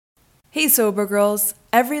Hey sober girls,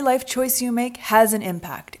 every life choice you make has an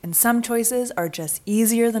impact, and some choices are just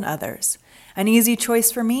easier than others. An easy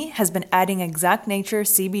choice for me has been adding Exact Nature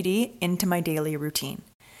CBD into my daily routine.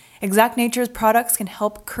 Exact Nature's products can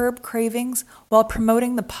help curb cravings while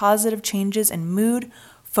promoting the positive changes in mood,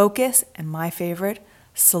 focus, and my favorite,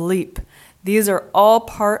 sleep. These are all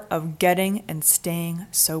part of getting and staying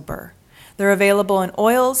sober. They're available in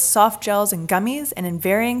oils, soft gels, and gummies, and in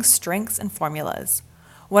varying strengths and formulas.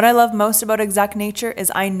 What I love most about Exact Nature is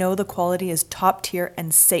I know the quality is top tier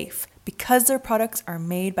and safe because their products are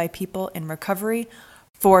made by people in recovery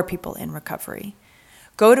for people in recovery.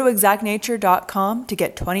 Go to exactnature.com to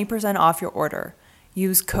get 20% off your order.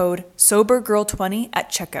 Use code SOBERGIRL20 at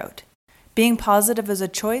checkout. Being positive is a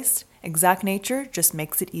choice. Exact Nature just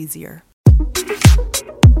makes it easier.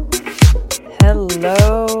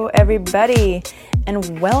 Hello, everybody,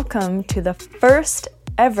 and welcome to the first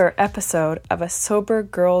ever episode of a Sober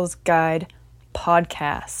Girls Guide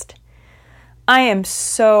podcast. I am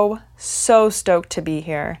so stoked to be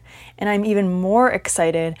here, and I'm even more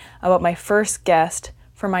excited about my first guest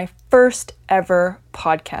for my first ever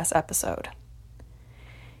podcast episode.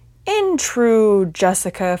 In true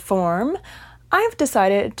Jessica form, I've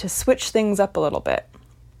decided to switch things up a little bit.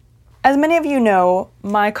 As many of you know,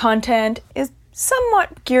 my content is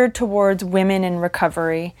somewhat geared towards women in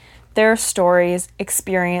recovery, their stories,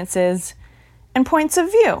 experiences, and points of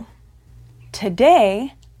view.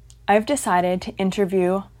 Today, I've decided to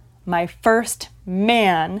interview my first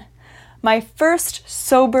man, my first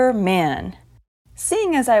sober man.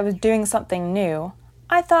 Seeing as I was doing something new,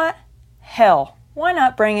 I thought, hell, why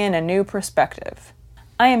not bring in a new perspective?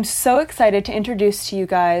 I am so excited to introduce to you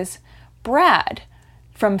guys Brad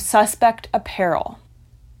from Suspect Apparel.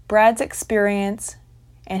 Brad's experience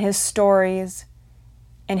and his stories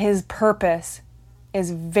and his purpose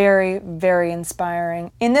is very, very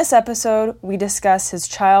inspiring. In this episode, we discuss his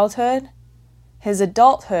childhood, his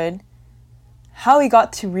adulthood, how he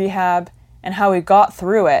got to rehab and how he got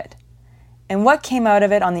through it, and what came out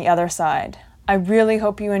of it on the other side. I really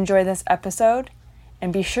hope you enjoy this episode,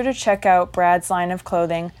 and be sure to check out Brad's line of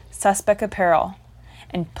clothing, Suspect Apparel.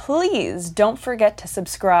 And please don't forget to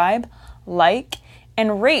subscribe, like,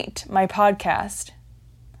 and rate my podcast.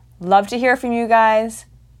 Love to hear from you guys,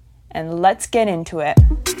 and let's get into it.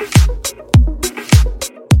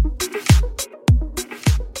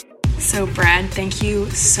 So Brad, thank you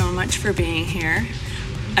so much for being here.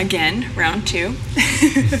 Again, round two.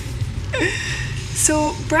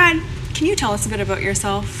 So Brad, can you tell us a bit about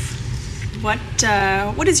yourself? What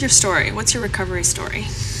is your story? What's your recovery story?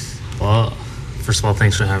 Well, first of all,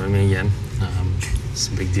 thanks for having me again. It's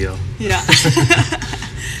a big deal. Yeah.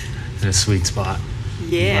 In a sweet spot.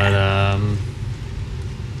 Yeah. But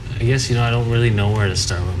I guess, I don't really know where to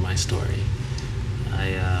start with my story.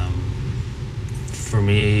 For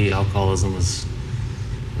me, alcoholism was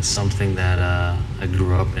something that I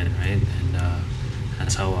grew up in, right? And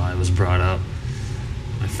that's how I was brought up.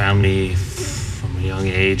 My family, from a young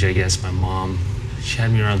age, I guess, my mom, she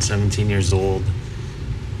had me around 17 years old.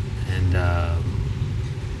 And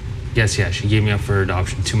she gave me up for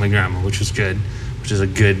adoption to my grandma, which was good,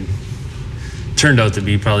 turned out to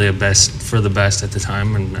be probably the best at the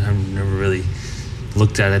time, and I've never really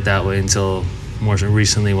looked at it that way until more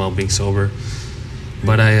recently while being sober.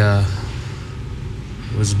 But I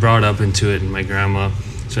was brought up into it, and my grandma,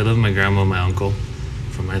 so I lived with my grandma and my uncle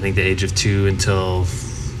from I think the age of 2 until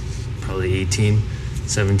probably 18,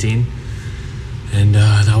 17. And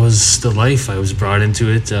that was the life. I was brought into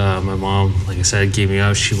it. My mom, like I said, gave me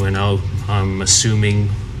up. She went out. I'm assuming,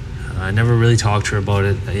 I never really talked to her about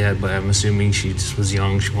it yet, but I'm assuming she just was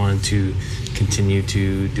young. She wanted to continue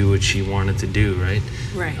to do what she wanted to do, right?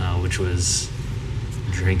 Right. Which was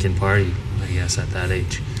drink and party, I guess, at that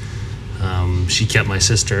age. She kept my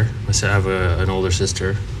sister. I have an older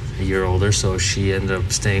sister, a year older, so she ended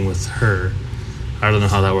up staying with her. I don't know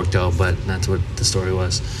how that worked out, but that's what the story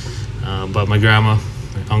was. But my grandma,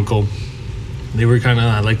 my uncle, they were kind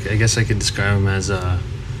of like, I guess I could describe them as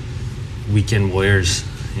weekend warriors.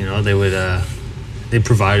 They would they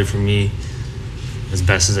provided for me as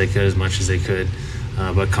best as they could, as much as they could.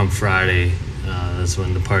 But come Friday, that's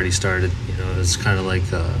when the party started. It was kind of like,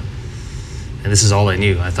 and this is all I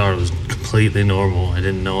knew. I thought it was completely normal. I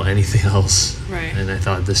didn't know anything else. Right. And I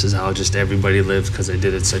thought this is how just everybody lived because I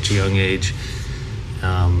did it at such a young age.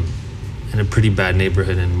 In a pretty bad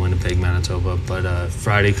neighborhood in Winnipeg, Manitoba. But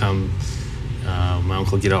Friday come, my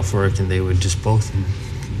uncle get off work, and they would just both,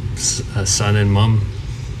 son and mom,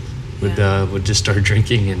 would just start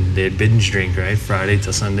drinking, and they'd binge drink, right? Friday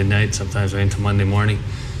till Sunday night, sometimes right into Monday morning.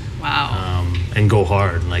 Wow. And go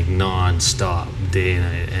hard, like non-stop, day and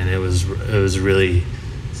night. And it was really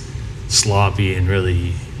sloppy and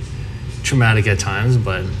really traumatic at times,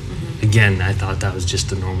 but again, I thought that was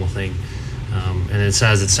just a normal thing. And it's,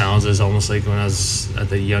 as it sounds, it's almost like when I was at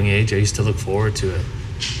the young age, I used to look forward to it.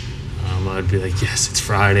 I'd be like, yes, it's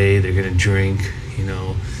Friday, they're gonna drink, you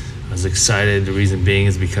know. I was excited. The reason being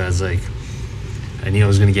is because, like, I knew I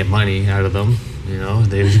was gonna get money out of them, you know.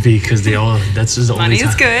 They would be, because they all, that's just the only time. Money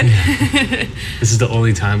is good. Yeah. This is the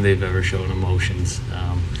only time they've ever shown emotions.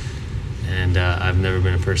 And I've never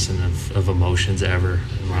been a person of emotions ever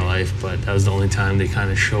in my life, but that was the only time they kind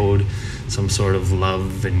of showed some sort of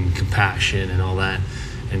love and compassion and all that,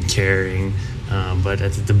 and caring. But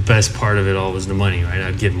the best part of it all was the money, right?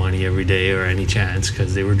 I'd get money every day or any chance,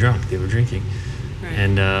 because they were drunk, they were drinking. Right.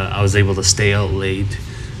 And I was able to stay out late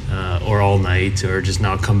or all night, or just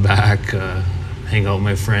not come back, hang out with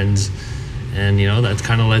my friends. And, you know, that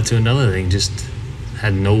kind of led to another thing. Just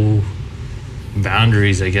had no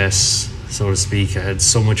boundaries, I guess, so to speak. I had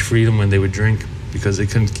so much freedom when they would drink, because they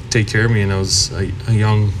couldn't take care of me, and I was a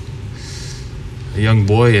young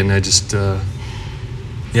boy, and I just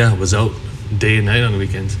was out day and night on the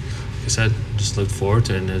weekends. Like I said, just looked forward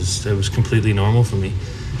to it, and it was completely normal for me,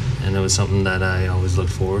 and it was something that I always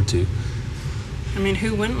looked forward to. I mean,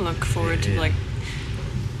 who wouldn't look forward to like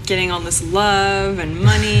getting all this love and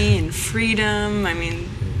money and freedom? I mean,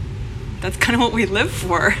 that's kind of what we live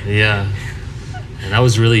for. Yeah. And I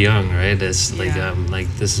was really young, right? It's like,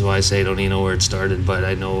 this is why I say I don't even know where it started, but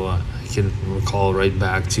I know I can recall right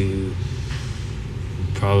back to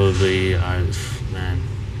probably, I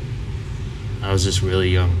was just really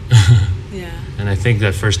young. Yeah. And I think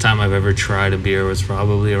that first time I've ever tried a beer was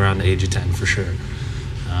probably around the age of 10, for sure.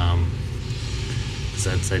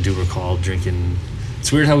 I do recall drinking.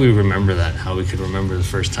 It's weird how we remember that, how we could remember the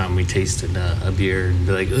first time we tasted a beer and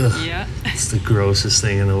be like, ugh, yeah, it's the grossest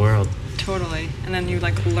thing in the world. Totally. And then you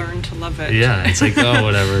like learn to love it. Yeah, it's like, oh,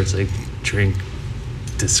 whatever. It's like, drink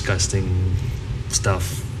disgusting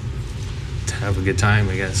stuff to have a good time,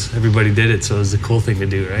 I guess. Everybody did it, so it was a cool thing to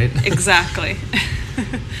do, right? Exactly.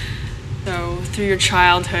 So through your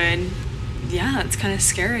childhood, yeah, it's kind of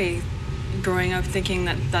scary growing up thinking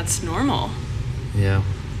that that's normal. Yeah.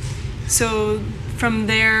 So from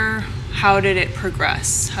there, how did it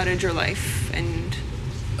progress? How did your life, and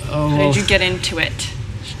how did you get into it?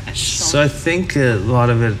 So I think a lot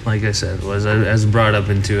of it, like I said, was I was brought up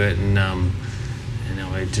into it, and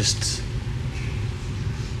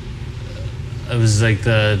it was like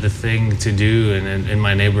the thing to do. And in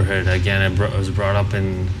my neighborhood, again, I was brought up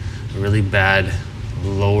in a really bad,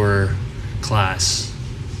 lower class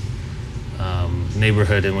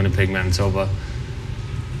neighborhood in Winnipeg, Manitoba.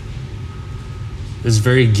 It was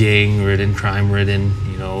very gang-ridden, crime-ridden,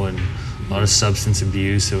 you know, and a lot of substance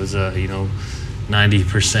abuse. It was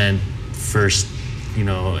 90% first, you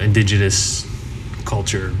know, indigenous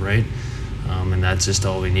culture, right? And that's just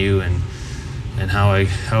all we knew. And how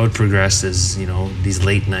it progressed is, you know, these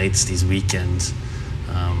late nights, these weekends,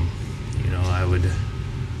 you know, I would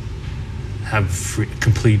have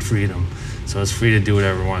complete freedom. So I was free to do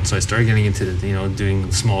whatever I want. So I started getting into, you know,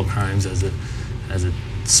 doing small crimes as a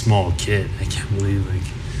small kid. I can't believe, like,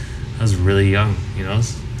 I was really young, you know.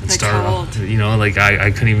 Like how old? You know, like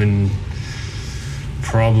I couldn't even,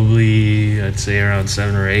 probably I'd say around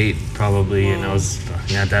 7 or 8 probably. Whoa. And I was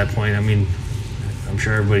at that point, I mean, I'm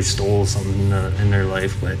sure everybody stole something in their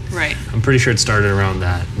life, but right. I'm pretty sure it started around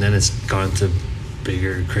that, and then it's gone to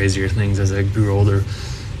bigger, crazier things as I grew older.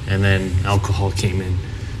 And then alcohol came in,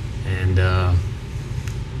 and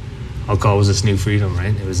alcohol was this new freedom,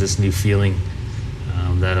 right? It was this new feeling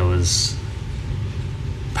that it was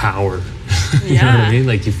power. You know what I mean?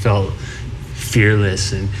 Like, you felt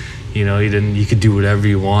fearless, and you know, you could do whatever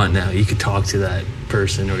you want now. You could talk to that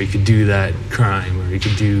person, or you could do that crime, or you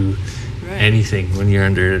could do anything when you're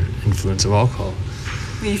under influence of alcohol.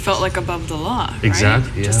 You felt like above the law,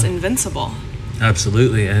 exactly, right? Just invincible.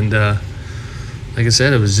 Absolutely. And like I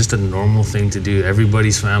said, it was just a normal thing to do.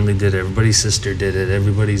 Everybody's family did it. Everybody's sister did it.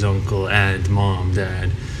 Everybody's uncle, aunt, mom,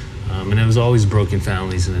 dad. And it was always broken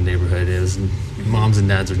families in the neighborhood. It was, moms and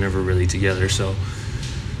dads were never really together. So,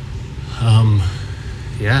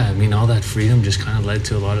 I mean, all that freedom just kind of led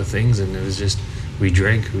to a lot of things. And it was just, we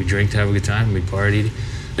drank to have a good time. We partied.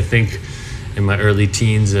 I think in my early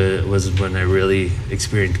teens was when I really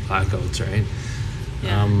experienced blackouts, right?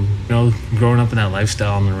 Yeah. You know, growing up in that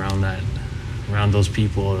lifestyle and around those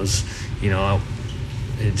people, it was, you know,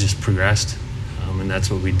 it just progressed. And that's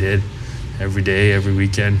what we did every day, every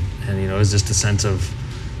weekend. And, you know, it was just a sense of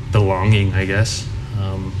belonging, I guess.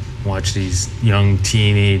 Watch these young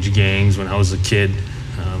teenage gangs when I was a kid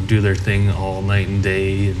do their thing all night and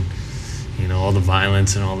day, and all the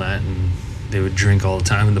violence and all that, and they would drink all the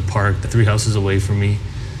time in the park 3 houses away from me.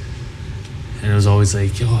 And it was always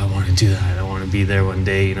like, yo, I want to do that. I want to be there one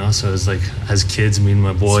day, So it was like, as kids, me and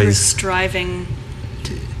my boys. So you're striving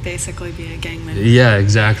to basically be a gang member. Yeah,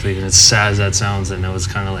 exactly. And as sad as that sounds, and it was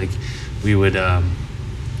kind of like we would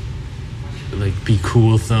like be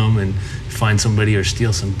cool with them and find somebody or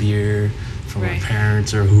steal some beer from our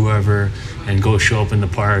parents or whoever and go show up in the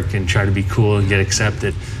park and try to be cool and get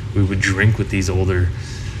accepted. We would drink with these older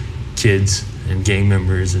kids and gang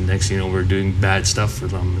members, and next thing you know, we're doing bad stuff for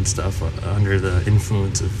them and stuff under the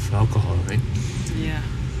influence of alcohol, right? Yeah.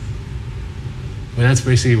 But that's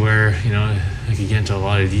basically where, I could get into a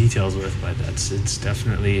lot of details with, but it's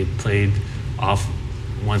definitely played off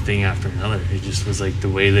one thing after another. It just was like the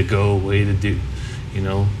way to go, way to do,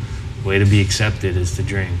 way to be accepted is to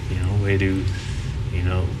drink, way to,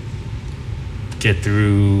 get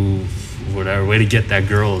through whatever, way to get that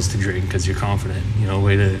girl is to drink because you're confident,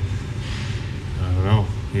 way to, I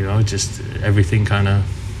don't know, just everything kind of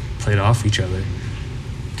played off each other.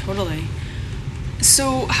 Totally.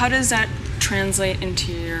 So how does that translate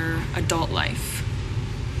into your adult life?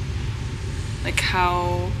 Like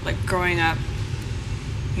growing up,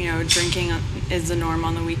 drinking is the norm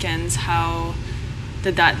on the weekends. How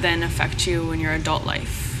did that then affect you in your adult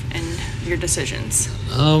life and your decisions?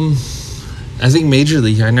 I think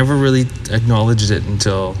majorly. I never really acknowledged it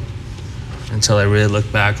until I really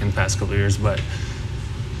looked back in the past couple of years. But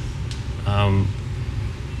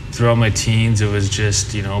throughout my teens, it was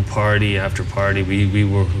just party after party.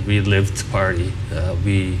 We lived to party.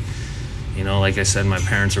 Like I said, my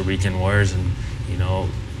parents are weekend warriors, and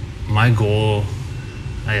my goal.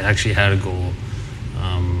 I actually had a goal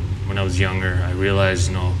when I was younger. I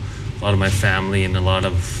realized a lot of my family and a lot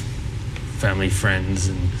of family friends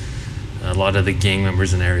and a lot of the gang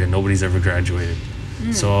members in the area, nobody's ever graduated.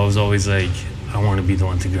 So I was always like, I want to be the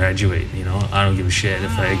one to graduate. I don't give a shit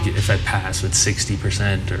if I pass with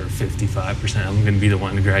 60% or 55%. I'm going to be the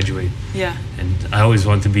one to graduate. Yeah. And I always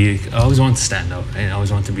want to stand out. I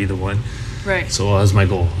always want to be the one. Right. So that was my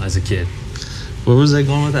goal as a kid. Where was I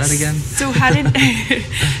going with that again? So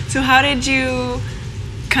how did you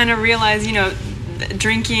kind of realize,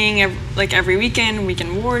 drinking every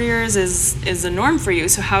weekend warriors is the norm for you?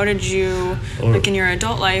 So how did you, in your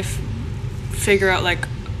adult life, figure out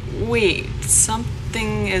wait,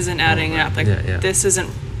 something isn't adding up. This isn't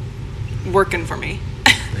working for me.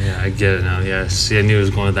 Yeah, I get it now. Yeah, see, I knew it was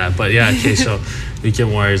going with that. But yeah, okay, so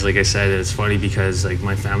weekend warriors, like I said, it's funny because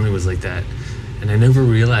my family was like that. And I never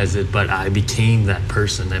realized it, but I became that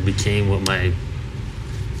person. I became what my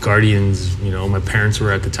guardians, my parents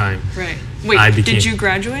were at the time. Right. Wait, did you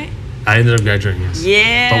graduate? I ended up graduating, yes.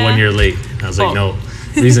 Yeah. But 1 year late. I was like, no.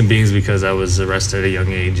 Reason being is because I was arrested at a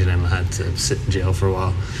young age and I had to sit in jail for a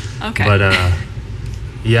while. Okay. But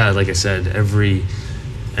yeah, like I said, every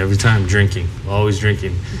time drinking, always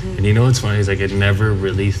drinking. Mm-hmm. And what's funny is I never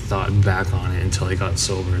really thought back on it until I got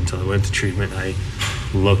sober, until I went to treatment. I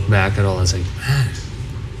looked back at all. I was like, man,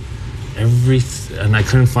 and I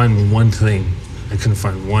couldn't find one thing. I couldn't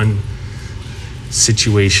find one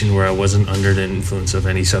situation where I wasn't under the influence of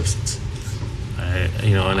any substance.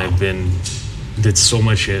 And I've did so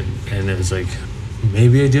much shit, and it was like,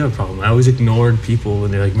 maybe I do have a problem. I always ignored people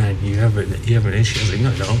when they're like, man, you have an issue. I was like,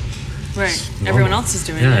 no, I don't. Right. Everyone else is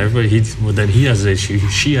doing it. Yeah, everybody. Then he has an issue.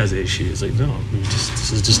 She has an issue. It's like, no,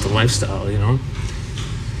 this is just a lifestyle,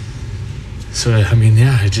 So I mean,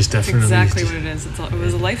 yeah, it just definitely. That's exactly what it is. It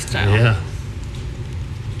was a lifestyle. Yeah.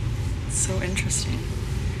 So interesting.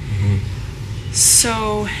 Mm-hmm.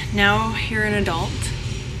 So now you're an adult.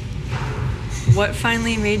 What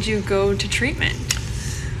finally made you go to treatment?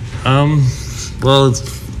 Well, it's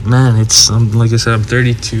like I said, I'm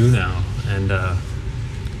 32 now, and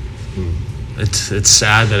it's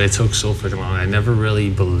sad that it took so freaking long. I never really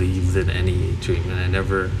believed in any treatment.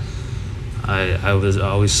 I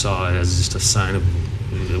always saw it as just a sign of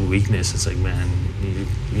weakness. It's like, man,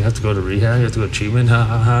 you have to go to rehab, you have to go to treatment,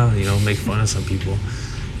 make fun of some people.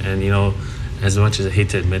 And as much as I hate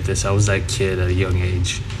to admit this, I was that kid at a young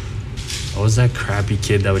age. I was that crappy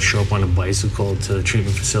kid that would show up on a bicycle to the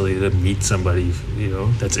treatment facility to meet somebody,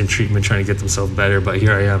 that's in treatment trying to get themselves better. But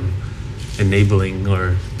here I am, enabling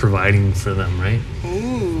or providing for them, right?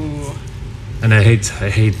 Ooh. And I hate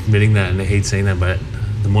admitting that, and I hate saying that, but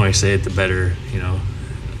the more I say it, the better,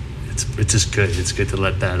 it's just good. It's good to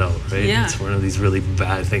let that out, right? Yeah. It's one of these really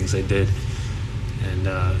bad things I did.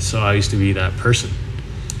 And so I used to be that person.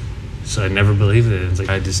 So I never believed it. It's like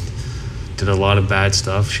I just did a lot of bad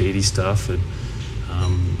stuff, shady stuff, and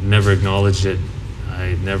never acknowledged it.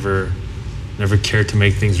 I never never cared to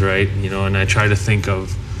make things right, you know. And I try to think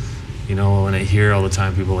of, you know, when I hear all the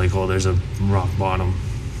time people like, oh, there's a rock bottom,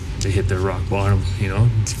 they hit their rock bottom, you know,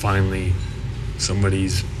 it's finally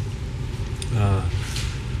somebody's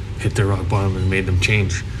hit their rock bottom and made them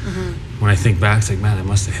change. When I think back, it's like, man, I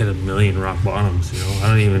must have hit a million rock bottoms, you know. I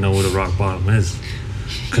don't even know what a rock bottom is.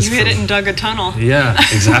 You hit it and dug a tunnel. Yeah,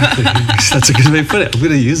 exactly. That's a good way to put it. I'm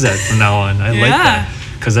going to use that from now on. I like that,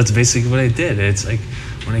 because that's basically what I did. It's like,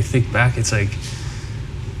 when I think back, it's like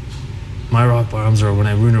my rock bottoms are when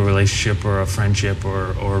I ruined a relationship or a friendship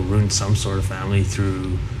or ruined some sort of family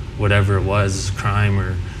through whatever it was, crime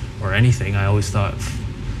or anything. I always thought,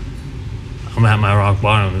 I'm at my rock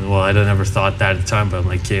bottom. And, well, I never thought that at the time, but I'm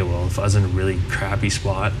like, okay, well, if I was in a really crappy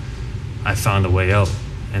spot, I found a way out.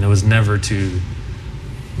 And it was never to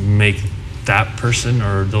make that person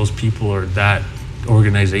or those people or that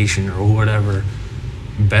organization or whatever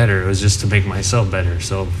better. It was just to make myself better.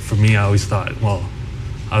 So for me, I always thought, well,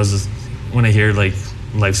 when I hear like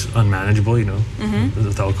life's unmanageable, you know,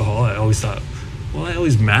 with alcohol, I always thought, well, I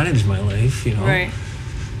always managed my life, you know. Right.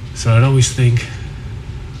 So I'd always think,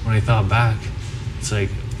 when I thought back, it's like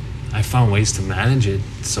I found ways to manage it,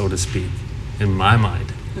 so to speak, in my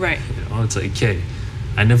mind. Right. You know, it's like, okay,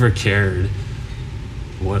 I never cared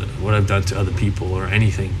what I've done to other people or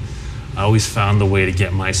anything. I always found the way to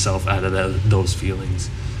get myself out of those feelings,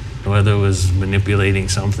 whether it was manipulating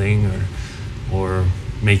something or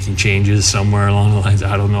making changes somewhere along the lines.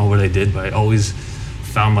 I don't know what I did, but I always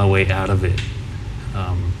found my way out of it,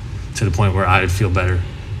 to the point where I'd feel better.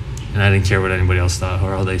 And I didn't care what anybody else thought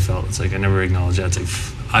or how they felt. It's like I never acknowledged that.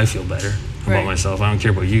 It's like, I feel better about myself. I don't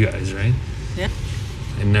care about you guys, right? Yeah.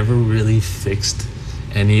 I never really fixed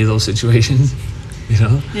any of those situations, you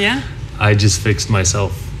know? Yeah. I just fixed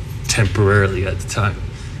myself temporarily at the time.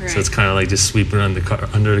 Right. So it's kind of like just sweeping under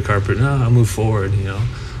the carpet. No, I'll move forward, you know?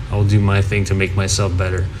 I'll do my thing to make myself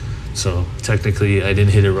better. So technically, I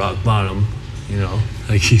didn't hit a rock bottom, you know?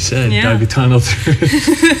 Like you said, dug a tunnel through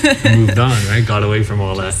it and moved on, right? Got away from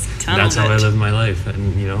all that. And that's how I lived my life.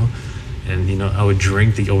 And, you know, I would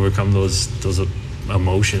drink to overcome those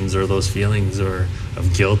emotions or those feelings or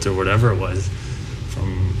of guilt or whatever it was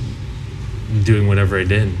from doing whatever I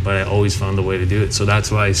did. But I always found a way to do it. So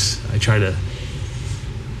that's why I try to,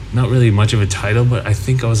 not really much of a title, but I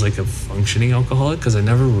think I was like a functioning alcoholic, because I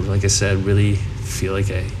never, like I said, really feel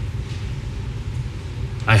like I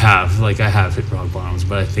have hit rock bottoms,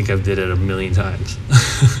 but I think I've did it a million times.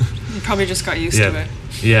 You probably just got used to it.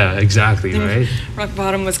 Yeah, exactly, right? Rock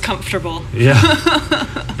bottom was comfortable. Yeah,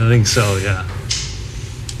 I think so, yeah.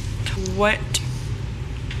 What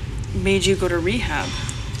made you go to rehab?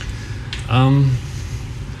 How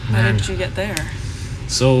did you get there?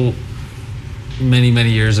 So many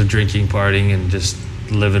years of drinking, partying, and just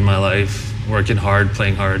living my life, working hard,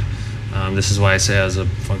 playing hard. This is why I say I was a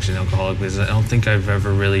functioning alcoholic, because I don't think I've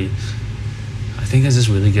ever really, I think I was just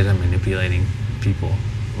really good at manipulating people.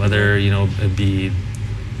 Whether, you know, it be,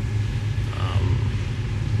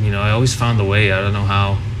 you know, I always found a way, I don't know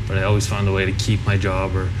how, but I always found a way to keep my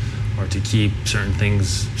job or to keep certain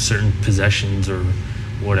things, certain possessions or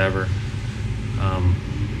whatever.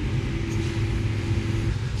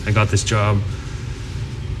 I got this job,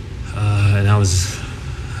 and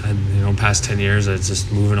you know, past 10 years, I was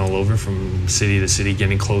just moving all over from city to city,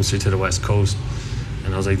 getting closer to the West Coast.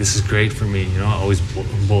 And I was like, this is great for me. You know, I always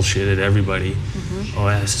bullshitted everybody. Oh,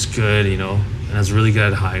 yeah, this is good, you know. And I was really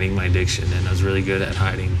good at hiding my addiction, and I was really good at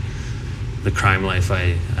hiding the crime life.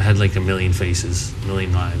 I had like a million faces, a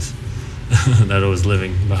million lives that I was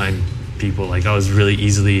living behind people. Like, I was really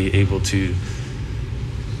easily able to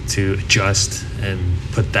adjust and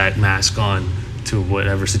put that mask on to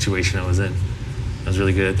whatever situation I was in. I was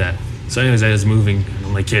really good at that. So anyways, I was moving, and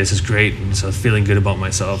I'm like, yeah, this is great. And so I was feeling good about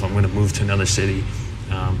myself. I'm going to move to another city.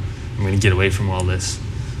 I'm going to get away from all this.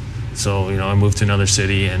 So, you know, I moved to another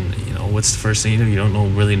city, and, you know, what's the first thing you do? You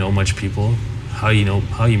don't really know much people. How you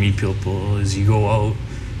meet people is you go out,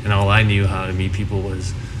 and all I knew how to meet people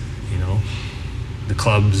was, you know, the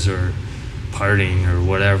clubs or partying or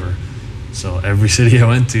whatever. So every city I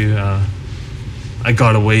went to, I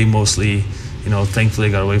got away mostly, you know, thankfully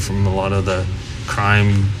I got away from a lot of the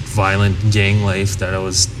crime, violent gang life that I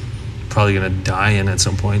was probably going to die in at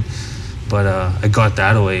some point. But I got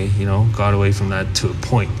that away, you know, got away from that to a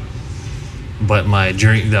point. But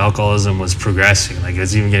the alcoholism was progressing. Like, it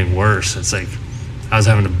was even getting worse. It's like I was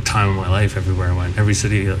having a time of my life everywhere I went. Every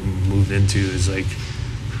city I moved into is like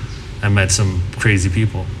I met some crazy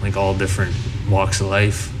people, like all different walks of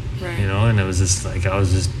life, you know. And it was just like I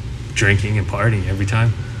was just drinking and partying every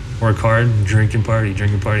time. Work hard, drink and party,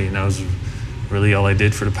 and that was really all I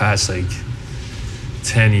did for the past like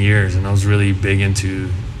 10 years, and I was really big into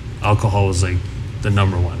alcohol. Was like the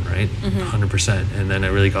number one, right? 100%. And then I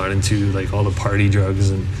really got into like all the party drugs,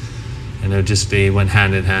 and they went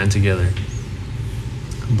hand in hand together.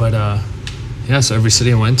 But so every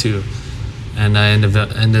city I went to, and I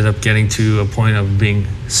ended up getting to a point of being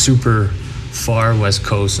super far west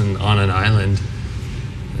coast and on an island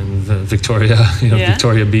in Victoria,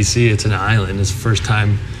 Victoria, BC. It's an island. It's the first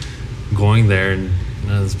time going there, and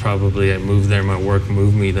it's probably I moved there. My work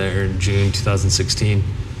moved me there in June 2016,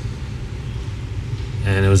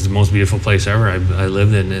 and it was the most beautiful place ever I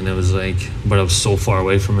lived in. And it was like, but I was so far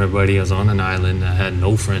away from everybody. I was on an island. I had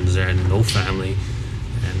no friends there. I had no family.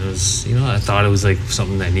 And it was, I thought it was like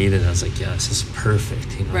something I needed. I was like, yeah, this is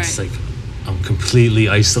perfect. Right. It's like I'm completely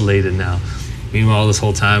isolated now. Meanwhile, this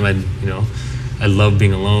whole time I love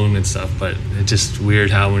being alone and stuff, but it's just weird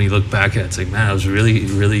how when you look back at it, it's like, man, I was really,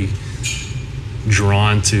 really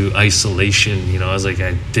drawn to isolation. I was like,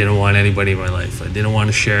 I didn't want anybody in my life. I didn't want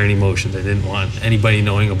to share any emotions. I didn't want anybody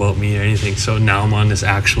knowing about me or anything. So now I'm on this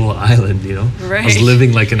actual island, Right. I was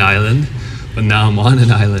living like an island, but now I'm on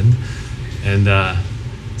an island. And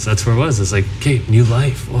so that's where it was. It's like, okay, new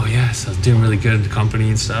life. Oh yes, I was doing really good company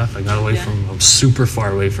and stuff. I got away I'm super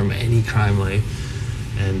far away from any crime life.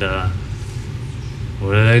 And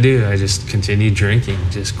what did I do? I just continued drinking,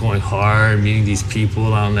 just going hard, meeting these people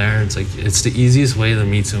down there. It's like, it's the easiest way to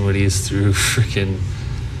meet somebody is through freaking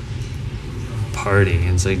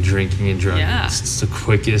partying. It's like drinking and drugging. Yeah. It's the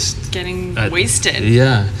quickest. Getting wasted.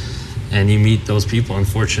 Yeah. And you meet those people.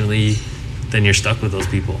 Unfortunately, then you're stuck with those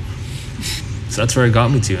people. So that's where it got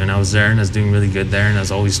me to. And I was there, and I was doing really good there, and I was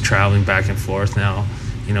always traveling back and forth. Now,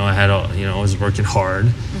 I was working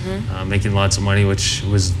hard, making lots of money, which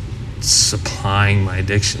was supplying my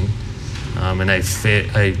addiction. And I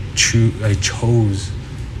chose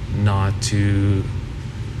not to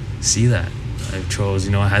see that. I chose,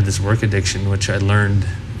 I had this work addiction, which I learned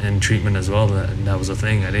in treatment as well. That was a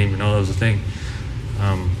thing. I didn't even know that was a thing.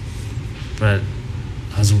 But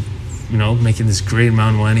I was, making this great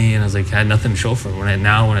amount of money, and I was like, I had nothing to show for it. When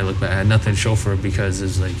I look back, I had nothing to show for it, because it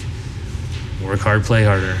was like, work hard, play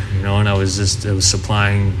harder, and it was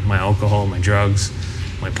supplying my alcohol, my drugs,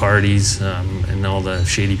 my parties, and all the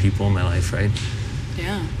shady people in my life, right?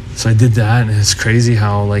 Yeah. So I did that, and it's crazy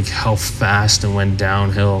how fast it went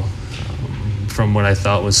downhill from what I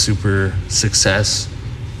thought was super success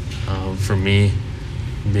for me,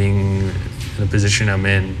 being in the position I'm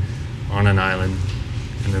in on an island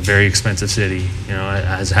in a very expensive city.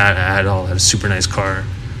 I had a super nice car,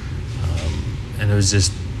 and it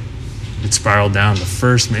spiraled down. The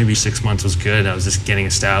first maybe 6 months was good. I was just getting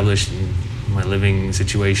established in my living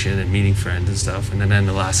situation and meeting friends and stuff. And then in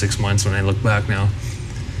the last 6 months, when I look back now,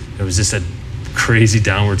 it was just a crazy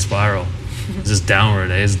downward spiral. It was just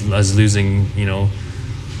downward. I was losing,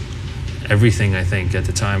 everything, I think, at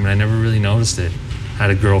the time, and I never really noticed it. I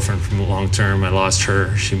had a girlfriend from long term. I lost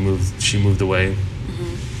her. She moved away.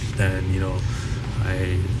 Then,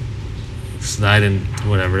 so I didn't,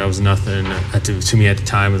 whatever, that was nothing. To me at the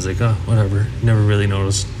time, I was like, oh, whatever, never really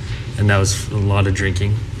noticed. And that was a lot of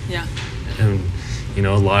drinking. Yeah. And,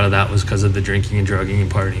 a lot of that was because of the drinking and drugging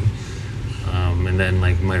and partying. And then,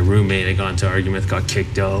 my roommate, I got into an argument, got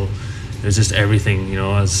kicked out. It was just everything,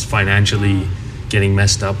 I was financially getting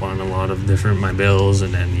messed up on a lot of my bills.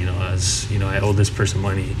 And then, I owed this person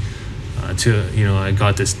money I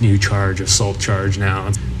got this new assault charge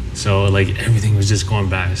now. So everything was just going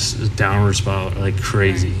back, downward spiral, like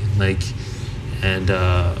crazy. And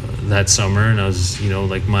that summer, and I was,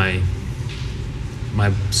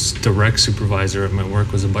 my direct supervisor at my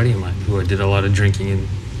work was a buddy of mine who I did a lot of drinking and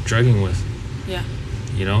drugging with. Yeah.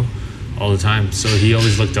 All the time. So he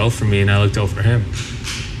always looked out for me, and I looked out for him.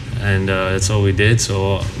 And that's all we did.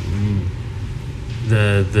 So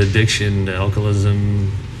the addiction, the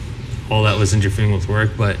alcoholism, all that was interfering with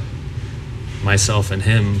work, but myself and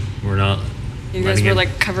him were not. You guys were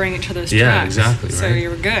covering each other's tracks. Yeah, exactly. So right? you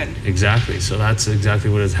were good. Exactly. So that's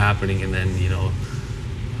exactly what is happening. And then, to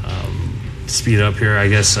speed up here, I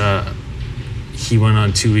guess he went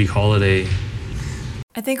on 2-week holiday.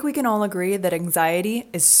 I think we can all agree that anxiety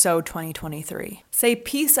is so 2023. Say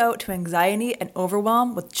peace out to anxiety and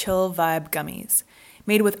overwhelm with Chill Vibe gummies.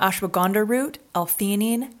 Made with ashwagandha root,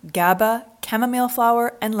 L-theanine, GABA, chamomile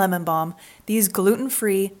flower, and lemon balm, these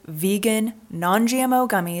gluten-free, vegan, non-GMO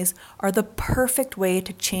gummies are the perfect way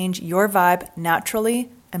to change your vibe naturally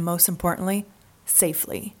and, most importantly,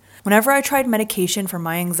 safely. Whenever I tried medication for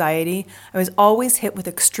my anxiety, I was always hit with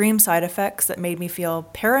extreme side effects that made me feel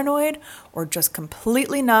paranoid or just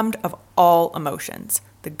completely numbed of all emotions.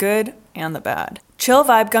 the good and the bad. Chill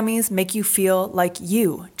Vibe Gummies make you feel like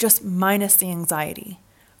you, just minus the anxiety.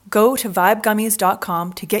 Go to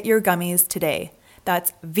vibegummies.com to get your gummies today.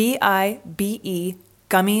 That's VIBE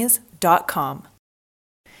gummies.com.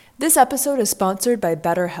 This episode is sponsored by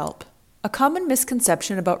BetterHelp. A common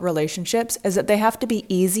misconception about relationships is that they have to be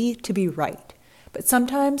easy to be right. But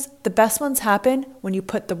sometimes the best ones happen when you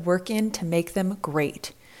put the work in to make them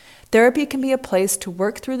great. Therapy can be a place to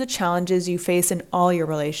work through the challenges you face in all your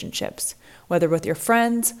relationships, whether with your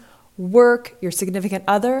friends, work, your significant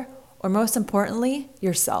other, or most importantly,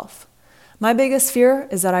 yourself. My biggest fear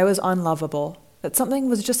is that I was unlovable, that something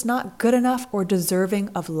was just not good enough or deserving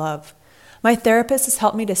of love. My therapist has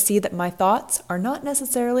helped me to see that my thoughts are not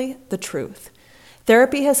necessarily the truth.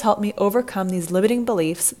 Therapy has helped me overcome these limiting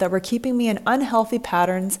beliefs that were keeping me in unhealthy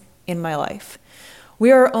patterns in my life.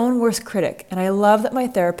 We are our own worst critic, and I love that my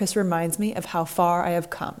therapist reminds me of how far I have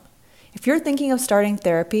come. If you're thinking of starting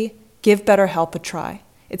therapy, give BetterHelp a try.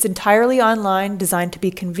 It's entirely online, designed to be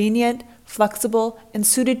convenient, flexible, and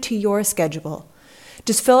suited to your schedule.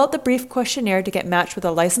 Just fill out the brief questionnaire to get matched with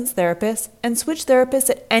a licensed therapist and switch therapists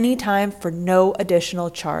at any time for no additional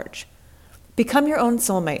charge. Become your own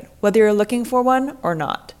soulmate, whether you're looking for one or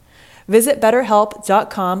not. Visit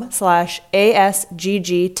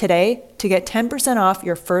betterhelp.com/ASGG today to get 10% off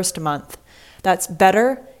your first month. That's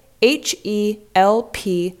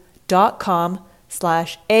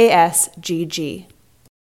betterhelp.com/ASGG.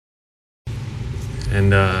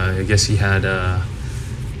 And I guess he had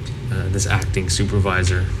this acting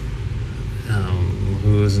supervisor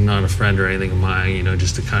who was not a friend or anything of mine,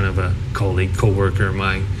 just a kind of a colleague, co-worker of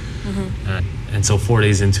mine. Mm-hmm. And so 4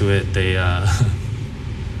 days into it, they,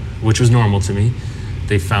 which was normal to me,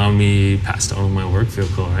 they found me passed out on my work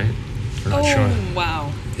vehicle, right? We're not sure.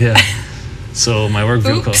 Wow. Yeah. So my work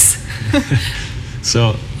vehicle.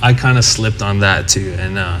 So I kind of slipped on that too.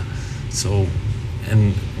 And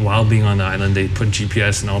while being on the island, they put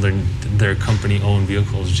GPS in all their company-owned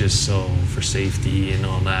vehicles just so for safety and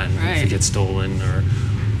all that, and if it gets stolen or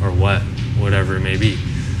whatever it may be.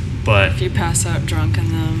 But if you pass out drunk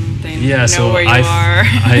in them, they know where you are.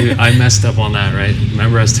 I messed up on that, right?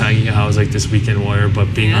 Remember I was telling you how I was like this weekend warrior,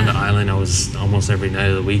 but being on the island, I was almost every night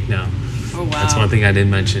of the week now. Oh, wow. That's one thing I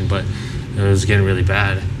didn't mention, but it was getting really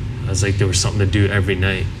bad. I was like, there was something to do every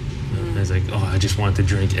night. I was like, I just wanted to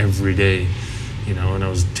drink every day, and I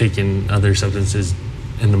was taking other substances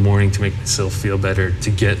in the morning to make myself feel better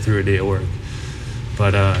to get through a day of work.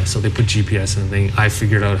 But so they put GPS in the thing. I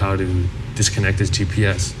figured out how to disconnect this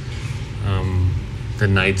GPS the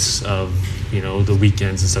nights of the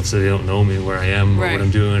weekends and stuff, so they don't know me where I am or what I'm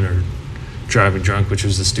doing or driving drunk, which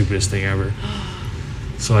was the stupidest thing ever.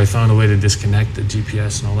 So I found a way to disconnect the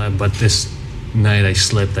GPS and all that. But this night I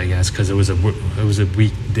slipped, I guess, because it was a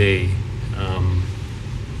weekday.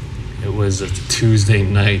 It was a Tuesday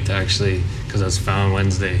night, actually, because I was found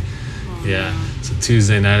Wednesday. Wow. So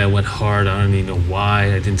Tuesday night I went hard. I don't even know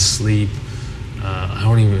why. I didn't sleep.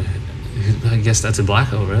 I guess that's a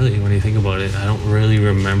blackout, really, when you think about it. I don't really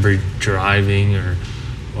remember driving or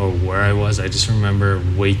where I was. I just remember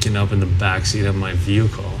waking up in the backseat of my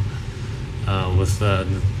vehicle with the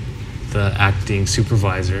acting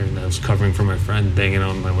supervisor that was covering for my friend banging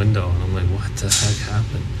on my window. And I'm like, what the heck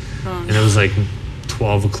happened? And it was like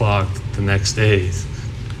 12 o'clock the next day.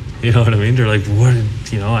 You know what I mean? They're like, what?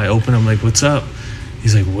 I open, I'm like, what's up?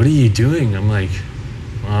 He's like, what are you doing? I'm like,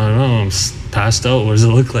 I don't know, I'm passed out. What does it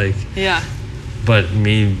look like? Yeah. But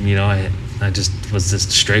me, I just was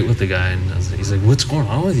just straight with the guy, and he's like, what's going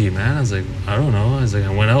on with you, man? I was like, I don't know. I was like,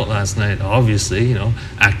 I went out last night, obviously,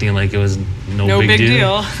 acting like it was no big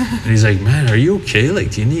deal. And he's like, man, are you okay?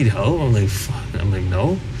 Like, do you need help? I'm like, fuck. I'm like,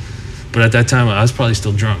 no. But at that time, I was probably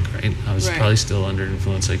still drunk, right? I was probably still under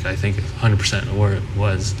influence, like I think 100% of where it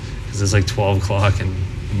was, because it's like 12 o'clock, and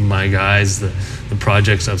my guys, the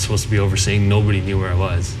projects I was supposed to be overseeing, nobody knew where I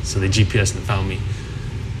was. So they GPSed and found me.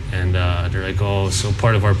 And they're like, so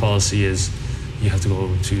part of our policy is you have to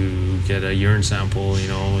go to get a urine sample,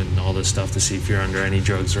 and all this stuff to see if you're under any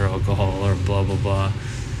drugs or alcohol or blah, blah, blah.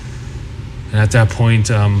 And at that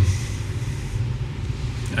point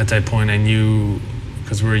I knew,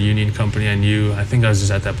 because we're a union company, I think I was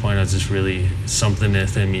just at that point, I was just really, something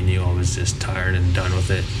within me knew I was just tired and done with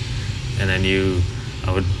it. And I knew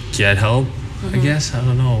I would get help, I guess. I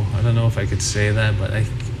don't know if I could say that, but I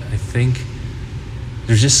think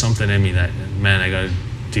there's just something in me that, man, I got to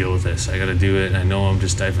deal with this. I got to do it. I know I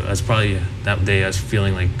was probably, that day I was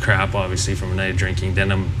feeling like crap, obviously, from a night of drinking.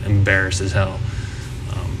 Then I'm embarrassed as hell.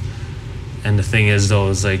 And the thing is, though,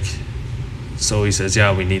 is like, so he says,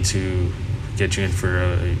 we need to get you in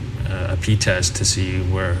for a P test to see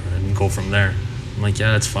where, and go from there. I'm like,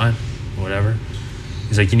 yeah, that's fine, whatever.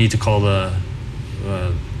 He's like, you need to call the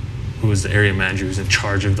who was the area manager who's in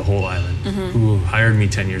charge of the whole island, who hired me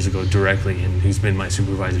 10 years ago directly, and who's been my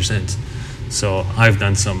supervisor since. So I've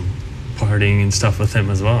done some partying and stuff with him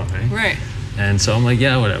as well, right? Right. And so I'm like,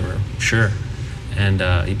 yeah, whatever, sure. And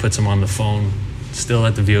he puts him on the phone, still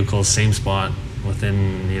at the vehicle, same spot,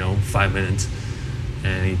 within 5 minutes.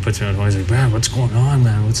 And he puts me on the phone. He's like, Brad, what's going on,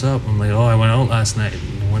 man? What's up? I'm like, oh, I went out last night.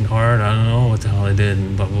 I went hard. I don't know what the hell I did,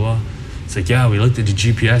 and blah, blah, blah. It's like, yeah, we looked at the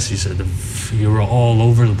GPS. He said, you were all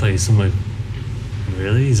over the place. I'm like,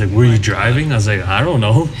 really? He's like, were you driving? I was like, I don't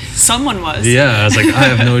know. Someone was. Yeah, I was like, I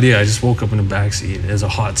have no idea. I just woke up in the backseat. It was a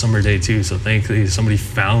hot summer day, too, so thankfully somebody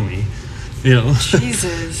found me,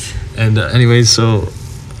 Jesus. And anyways, so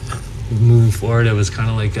moving forward, it was kind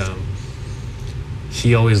of like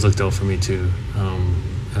he always looked out for me, too.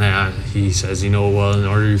 And he says, well, in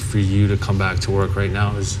order for you to come back to work right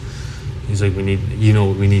now, he's like, we need,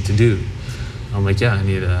 what we need to do. I'm like, yeah, I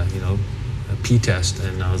need a P test.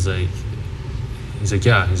 And I was like, he's like,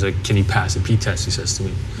 yeah. He's like, can you pass a P test? He says to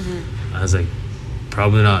me. I was like,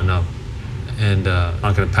 probably not, no. And I'm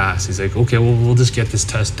not going to pass. He's like, okay, well, we'll just get this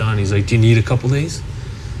test done. He's like, do you need a couple days?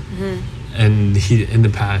 And in the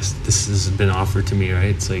past, this has been offered to me,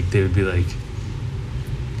 right? It's like, they would be like,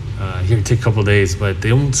 here, take a couple days, but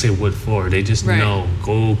they won't say what for. They just know,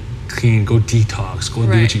 go clean, go detox, go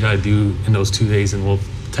do what you got to do in those 2 days, and we'll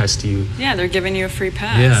test you. Yeah, they're giving you a free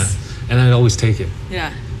pass. Yeah, and I'd always take it.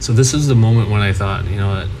 Yeah. So this is the moment when I thought,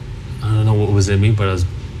 I don't know what was in me, but I was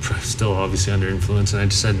still obviously under influence, and I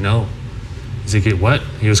just said no. He's like, what?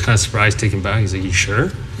 He was kind of surprised, taken back. He's like, you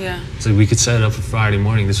sure? Yeah. He's like, we could set it up for Friday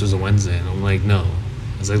morning. This was a Wednesday. And I'm like, no.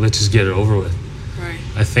 I was like, let's just get it over with. Right.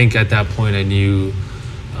 I think at that point I knew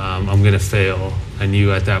I'm going to fail. I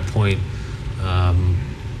knew at that point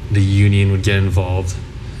the union would get involved.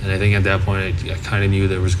 And I think at that point I kind of knew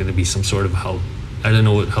there was going to be some sort of help. I didn't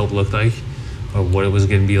know what help looked like or what it was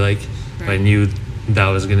going to be like. But I knew that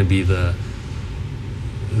was going to be the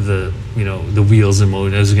wheels in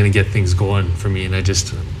motion. I was going to get things going for me. And I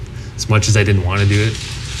just, as much as I didn't want to do it,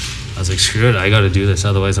 I was like, screw it, I got to do this.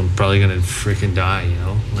 Otherwise, I'm probably going to freaking die,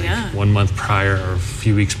 1 month prior or a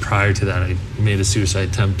few weeks prior to that, I made a suicide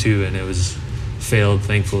attempt too, and it was failed,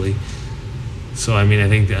 thankfully. So, I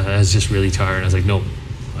think I was just really tired. I was like, nope,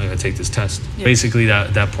 I got to take this test. Yeah. Basically,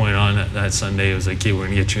 that point on, that Sunday, it was like, okay, we're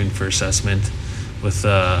going to get you in for assessment with, it's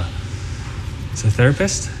a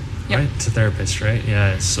therapist? Yep. Right? It's a therapist, right?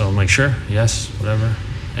 Yeah, so I'm like, sure, yes, whatever.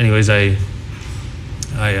 Anyways,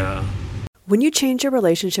 When you change your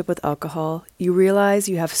relationship with alcohol, you realize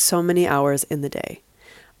you have so many hours in the day.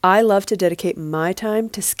 I love to dedicate my time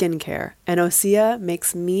to skincare, and Osea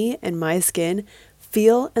makes me and my skin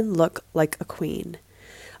feel and look like a queen.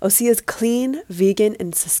 Osea's clean, vegan,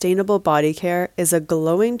 and sustainable body care is a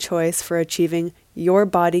glowing choice for achieving your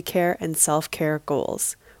body care and self-care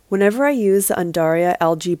goals. Whenever I use the Undaria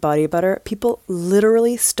algae body butter, people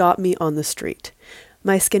literally stop me on the street.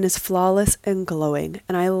 My skin is flawless and glowing,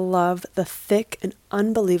 and I love the thick and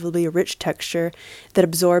unbelievably rich texture that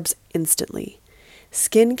absorbs instantly.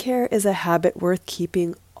 Skincare is a habit worth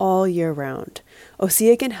keeping all year round.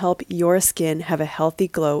 Osea can help your skin have a healthy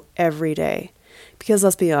glow every day. Because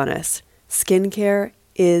let's be honest, skincare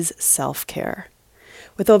is self-care.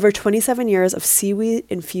 With over 27 years of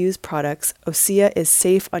seaweed-infused products, Osea is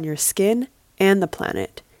safe on your skin and the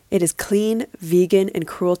planet. It is clean, vegan, and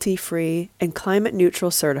cruelty-free, and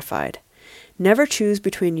climate-neutral certified. Never choose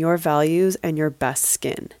between your values and your best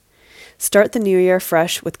skin. Start the new year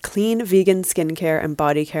fresh with clean, vegan skincare and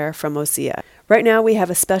body care from Osea. Right now, we have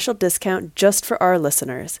a special discount just for our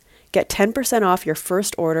listeners. Get 10% off your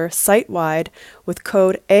first order site-wide with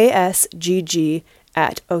code ASGG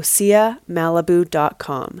at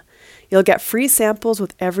OseaMalibu.com. You'll get free samples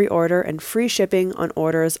with every order and free shipping on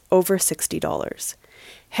orders over $60.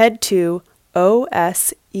 Head to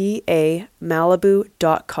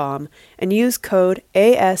OSEAMalibu.com and use code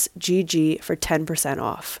ASGG for 10%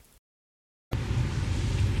 off.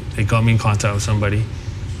 They got me in contact with somebody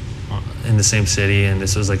in the same city, and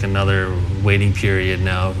this was like another waiting period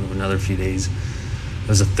now, another few days. It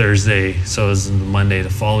was a Thursday, so it was Monday. The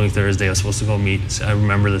following Thursday, I was supposed to go meet. So I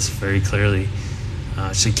remember this very clearly.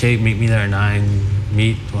 She said, Kate, meet me there at 9.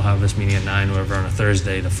 We'll have this meeting at 9, whatever, on a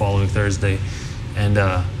Thursday, the following Thursday. And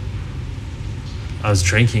I was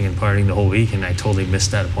drinking and partying the whole week, and I totally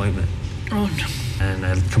missed that appointment. Oh, no. And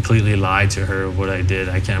I completely lied to her what I did.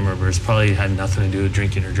 I can't remember. It's probably had nothing to do with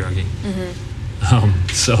drinking or drugging.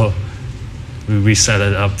 So we set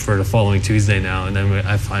it up for the following Tuesday now, and then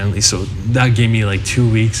so that gave me like 2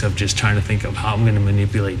 weeks of just trying to think of how I'm going to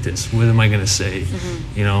manipulate this. What am I going to say?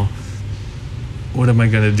 what am I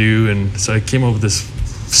gonna do? And so I came up with this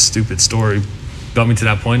stupid story. Got me to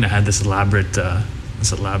that point. I had this elaborate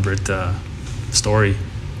story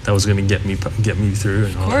that was gonna get me through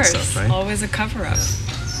and all that stuff, right? Always a cover-up.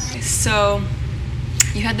 So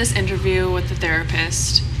you had this interview with the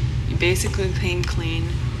therapist. You basically came clean.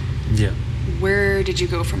 Yeah. Where did you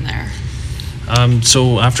go from there?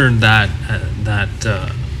 So after that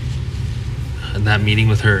meeting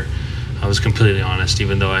with her, I was completely honest,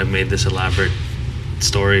 even though I made this elaborate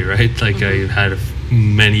story, right? Like I had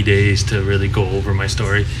many days to really go over my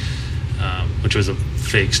story, which was a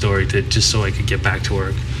fake story just so I could get back to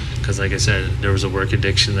work. Because like I said, there was a work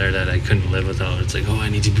addiction there that I couldn't live without. It's like, I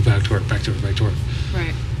need to be back to work.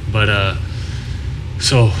 Right. But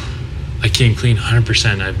so I came clean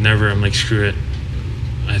 100%. I'm like, screw it.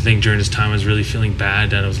 I think during this time I was really feeling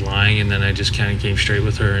bad that I was lying, and then I just kind of came straight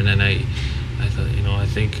with her. And then I thought, I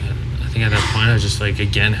think at that point I was just like,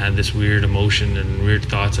 again, had this weird emotion and weird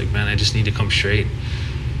thoughts, like, man, I just need to come straight.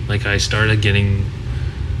 Like I started getting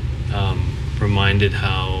reminded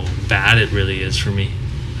how bad it really is for me.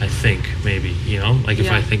 I think maybe, like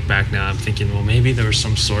if I think back now, I'm thinking, well, maybe there was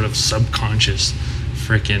some sort of subconscious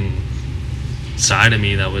freaking side of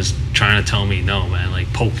me that was trying to tell me, no, man,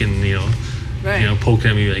 like poking, Right.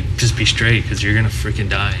 Poking at me, like, just be straight, because you're gonna freaking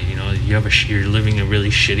die. You're living a really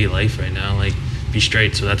shitty life right now. Like, be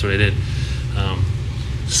straight. So that's what I did.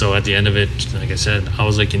 So at the end of it, like I said, I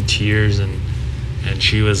was like in tears, and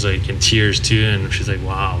she was like in tears too, and she's like,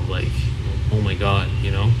 wow, like, oh my God,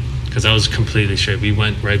 because I was completely straight. We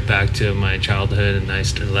went right back to my childhood, and I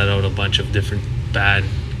let out a bunch of different bad,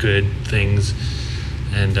 good things,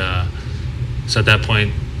 and so at that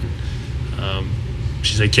point,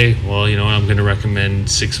 she's like, okay, well, I'm going to recommend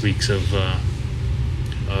 6 weeks of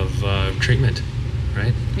treatment,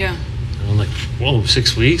 right? Yeah. And I'm like, whoa,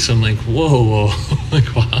 6 weeks? I'm like, whoa.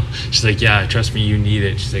 Like, wow. She's like, yeah, trust me, you need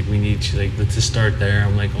it. She's like, let's just start there.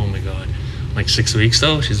 I'm like, oh my God. I'm like, 6 weeks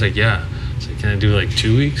though? She's like, yeah. I like, can I do like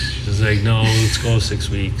 2 weeks? She's like, no, let's go 6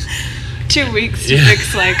 weeks. 2 weeks to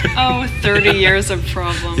fix 30 years of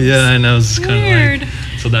problems. Yeah, and I was kind of like,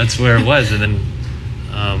 so that's where it was. And then,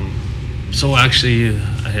 so actually,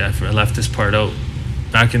 I left this part out.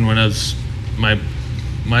 Back in when I was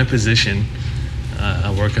my position,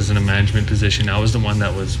 I work as in a management position. I was the one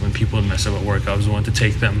that was, when people would mess up at work, I was the one to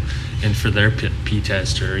take them in for their pee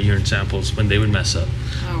test or urine samples when they would mess up.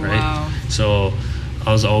 Oh, right? Wow. So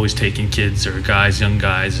I was always taking kids or young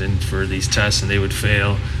guys in for these tests, and they would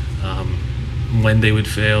fail. When they would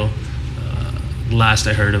fail, last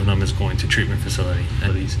I heard of them is going to treatment facility.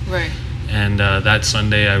 Right. And that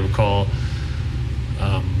Sunday, I recall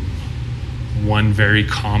one very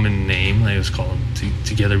common name. It was called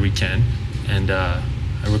Together We Can. And I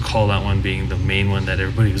recall that one being the main one that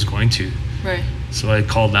everybody was going to. Right. So I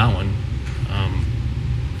called that one.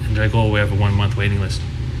 And they're like, we have a 1 month waiting list.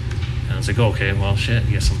 And I was like, okay, well, shit, I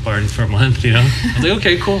guess I'm partying for a month, I was like,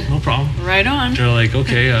 okay, cool, no problem. Right on. They're like,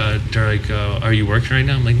 okay, are you working right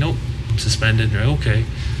now? I'm like, nope, I'm suspended. They're like, okay.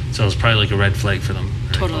 So it was probably like a red flag for them.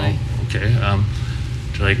 They're Totally. Like, okay.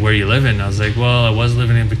 They're like, where are you living? I was like, well, I was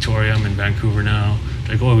living in Victoria. I'm in Vancouver now.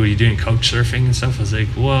 They're like, were you doing couch surfing and stuff? I was like,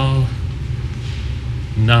 well,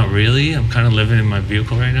 not really. I'm kind of living in my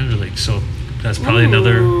vehicle right now. They're like, so that's probably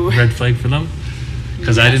another red flag for them.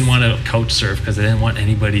 Because I didn't want to couch surf, because I didn't want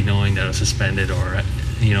anybody knowing that I was suspended or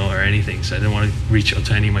anything. So I didn't want to reach out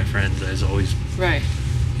to any of my friends. I was always, right,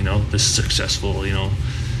 this successful,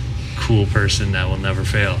 cool person that will never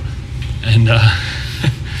fail. And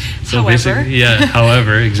so basically,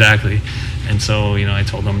 however, exactly. And so, I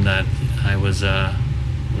told them that I was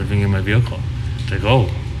living in my vehicle. They're like, oh,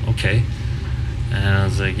 okay. And I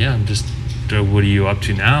was like, yeah, I'm just, what are you up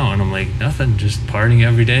to now? And I'm like, nothing, just partying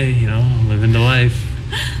every day, I'm living the life.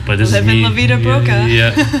 But this is me. La vida broca.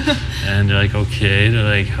 Yeah. And they're like, okay. They're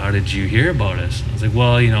like, how did you hear about us? I was like,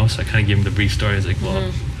 well, so I kind of gave them the brief story. I was like,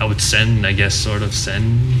 well, I would send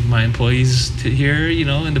my employees to here,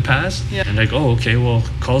 in the past. Yeah. And like, oh, okay, well,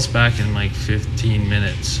 call us back in like 15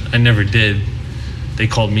 minutes. I never did. They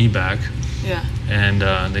called me back. Yeah. And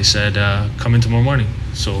they said, come in tomorrow morning.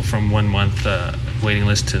 So from 1 month waiting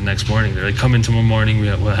list to the next morning, they're like, come in tomorrow morning,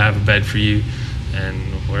 we'll have a bed for you and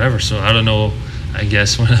whatever. So I don't know, I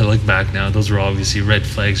guess when I look back now, those were obviously red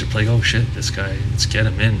flags. They're like, oh shit, this guy, let's get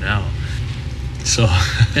him in now. So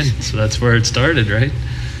that's where it started, right?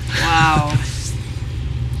 Wow.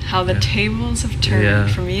 How the tables have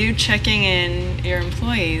turned from you checking in your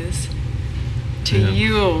employees to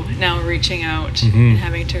you now reaching out and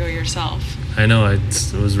having to go yourself. I know,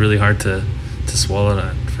 it was really hard to swallow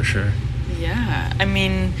that, for sure. Yeah. I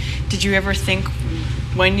mean, did you ever think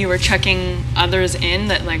when you were checking others in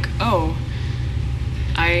that, like, oh,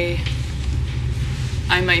 I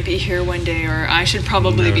might be here one day, or I should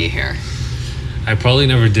probably be here? I probably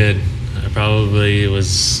never did. I probably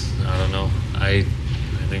was, I don't know. I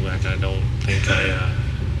think back, I don't think I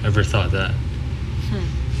ever thought that.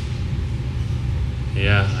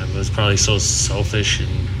 Yeah, I was probably so selfish and,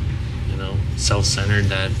 self-centered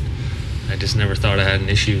that I just never thought I had an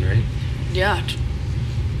issue, right? Yeah.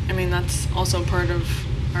 I mean, that's also part of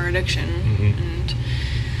our addiction. And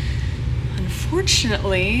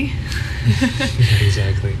unfortunately... Yeah,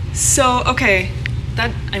 exactly. So, okay,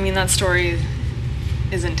 that story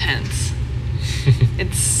is intense.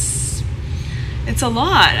 It's a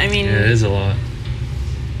lot. I mean... Yeah, it is a lot.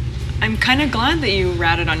 I'm kind of glad that you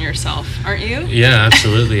ratted on yourself, aren't you? Yeah,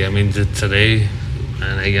 absolutely. I mean, today,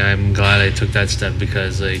 and I'm glad I took that step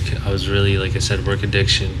because, I was really, like I said, work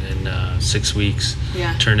addiction in 6 weeks.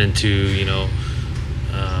 Yeah. Turned into,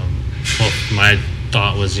 my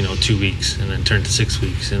thought was, 2 weeks, and then turned to 6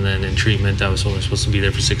 weeks. And then in treatment, I was only supposed to be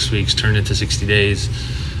there for 6 weeks, turned into 60 days.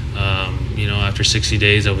 After 60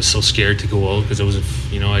 days, I was so scared to go out because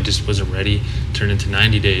I just wasn't ready. Turned into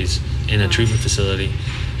 90 days in a treatment facility.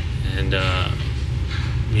 And,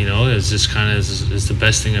 it was just kind of is the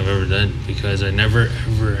best thing I've ever done because I never,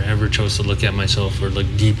 ever chose to look at myself or look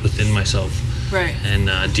deep within myself. Right. And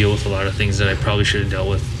deal with a lot of things that I probably should have dealt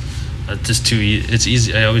with. It's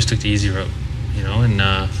easy. I always took the easy route, and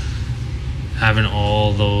having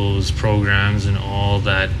all those programs and all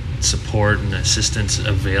that support and assistance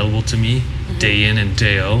available to me day in and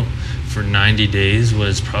day out for 90 days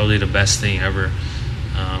was probably the best thing ever.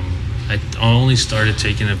 I only started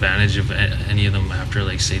taking advantage of any of them after,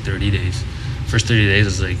 say, 30 days. First 30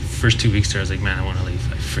 days, first 2 weeks there, I was like, man, I want to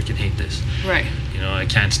leave. I freaking hate this. Right. I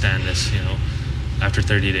can't stand this, After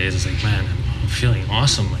 30 days, I was like, man, I'm feeling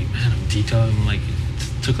awesome. Like, man, I'm detoxed.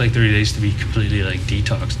 It took 30 days to be completely,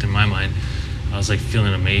 detoxed in my mind. I was,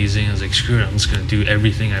 feeling amazing. I was like, screw it, I'm just going to do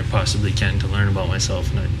everything I possibly can to learn about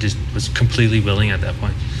myself. And I just was completely willing at that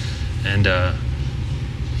point. And,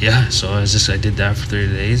 so I did that for 30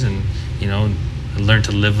 days and, I learned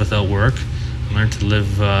to live without work. I learned to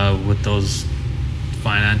live with those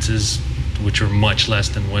finances, which were much less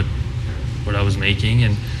than what I was making.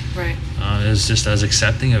 And right. It was just, I was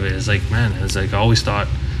accepting of it. It's man, it was I always thought,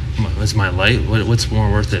 is my life, what's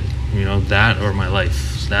more worth it? That or my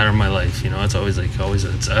life? That or my life? It's always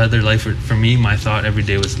it's either life or, for me, my thought every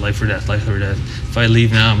day was life or death, life or death. If I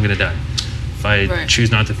leave now, I'm going to die. If I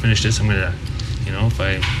choose not to finish this, I'm going to die.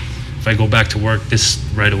 If I go back to work this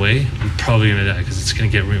right away, I'm probably going to die because it's going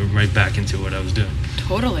to get right back into what I was doing.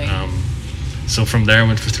 Totally. So from there, I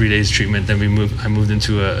went for 3 days treatment. Then I moved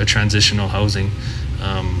into a transitional housing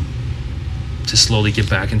to slowly get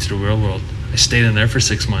back into the real world. I stayed in there for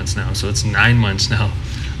 6 months now, so it's 9 months now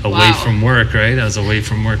away from work, right? I was away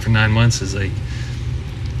from work for 9 months. It's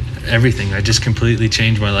everything. I just completely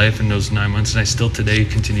changed my life in those 9 months, and I still today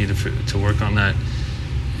continue to work on that.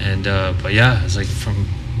 And but yeah, it's from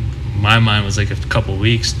my mind was a couple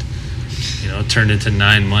weeks, turned into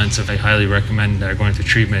 9 months. If I highly recommend that going through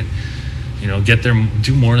treatment, get there,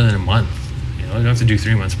 do more than a month. You don't have to do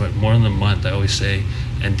 3 months, but more than a month, I always say,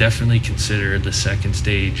 and definitely consider the second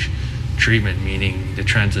stage treatment, meaning the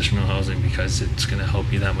transitional housing, because it's going to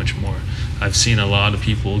help you that much more. I've seen a lot of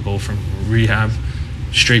people go from rehab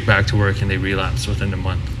straight back to work and they relapse within a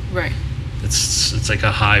month. Right. It's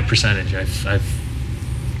a high percentage. I've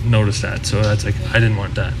noticed that. So that's I didn't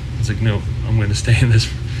want that. It's no, I'm going to stay in this.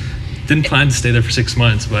 Didn't plan to stay there for 6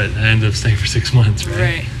 months, but I ended up staying for 6 months.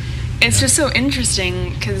 Right. It's just so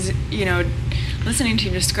interesting because, listening to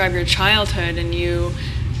you describe your childhood and you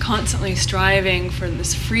constantly striving for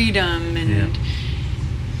this freedom and,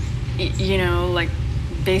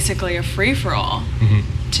 basically a free-for-all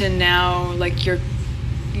to now, you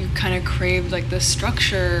kind of crave, the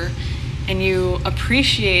structure and you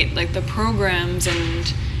appreciate, the programs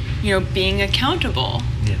and, being accountable.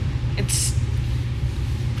 Yeah.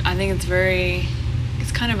 I think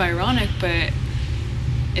it's kind of ironic, but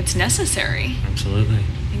it's necessary. Absolutely. I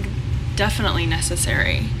think definitely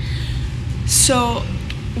necessary. So,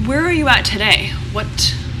 where are you at today?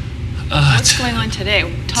 What's going on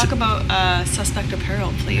today? Talk about Suspect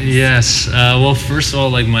Apparel, please. Yes. Well, first of all,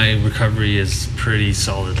 my recovery is pretty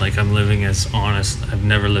solid. I'm living as honest. I've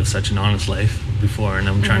never lived such an honest life before, and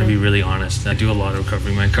I'm trying to be really honest. I do a lot of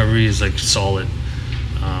recovery. My recovery is solid.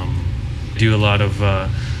 I do a lot of,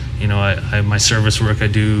 my service work. I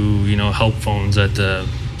do, help phones at the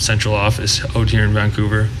central office out here in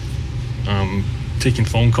Vancouver, taking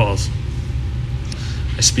phone calls.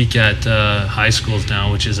 I speak at high schools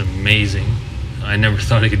now, which is amazing. I never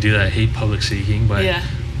thought I could do that. I hate public speaking, but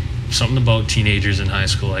something about teenagers in high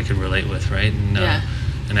school I could relate with, right? And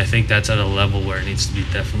And I think that's at a level where it needs to be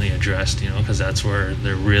definitely addressed, you know, because that's where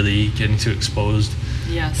they're really getting too exposed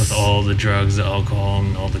with all the drugs, the alcohol,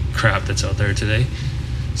 and all the crap that's out there today.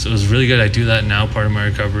 So it was really good. I do that now, part of my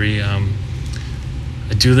recovery. I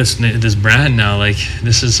do this brand now. Like,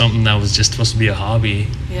 this is something that was just supposed to be a hobby.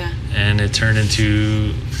 Yeah. And it turned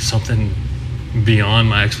into something beyond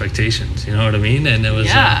my expectations. You know what I mean? And it was...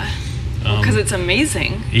 because it's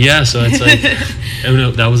amazing. Yeah, so it's like...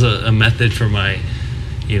 that was a method for my...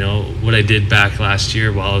 You know, what I did back last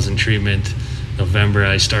year while I was in treatment, November,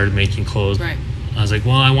 I started making clothes. Right. I was like,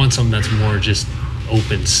 well, I want something that's more just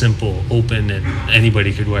simple, open, and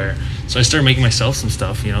anybody could wear. So I started making myself some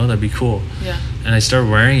stuff, you know, that'd be cool. Yeah. And I started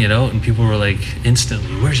wearing it out, and people were like,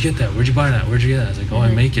 instantly, where'd you get that? Where'd you buy that? Where'd you get that? I was like, I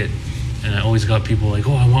make it. And I always got people like,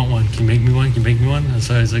 I want one. Can you make me one? Can you make me one? And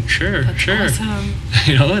so I was like, sure. Awesome.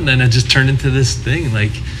 You know, and then it just turned into this thing,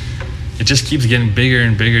 like, it just keeps getting bigger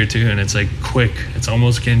and bigger too, and it's like quick. It's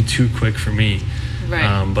almost getting too quick for me.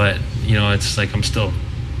 Right. But you know, it's like I'm still,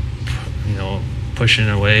 you know, pushing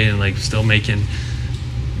away and like still putting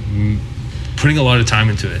a lot of time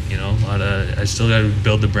into it. You know, I still got to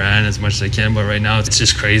build the brand as much as I can. But right now, it's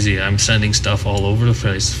just crazy. I'm sending stuff all over the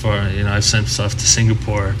place. I've sent stuff to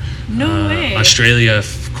Singapore, Australia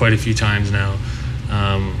quite a few times now.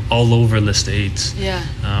 All over the States. Yeah.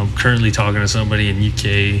 Currently talking to somebody in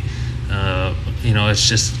UK. You know, it's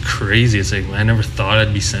just crazy. It's like, I never thought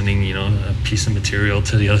I'd be sending, you know, a piece of material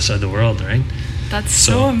to the other side of the world, right? That's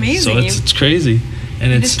so amazing. So it's crazy.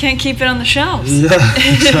 And you just can't keep it on the shelves. Yeah,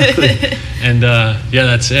 exactly. And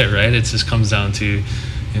that's it, right? It just comes down to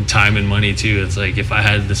time and money too. It's like, if I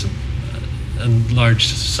had a large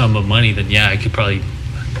sum of money, then I could probably,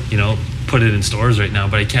 you know, put it in stores right now,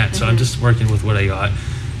 but I can't. So I'm just working with what I got,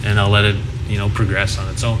 and I'll let it, you know, progress on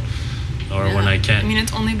its own. Or when I can. I mean,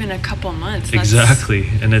 it's only been a couple months. That's exactly.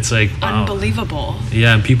 And it's like, wow. Unbelievable.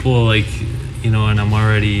 Yeah, and people like, you know, and I'm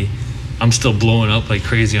still blowing up like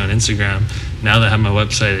crazy on Instagram. Now that I have my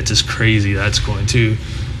website, it's just crazy. That's going too.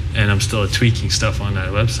 And I'm still tweaking stuff on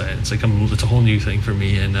that website. It's like, it's a whole new thing for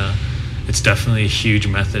me. And it's definitely a huge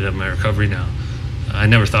method of my recovery now. I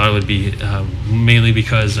never thought it would be, mainly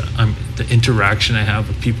because the interaction I have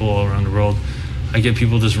with people all around the world. I get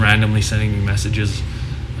people just randomly sending me messages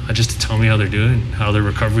just to tell me how they're doing, how their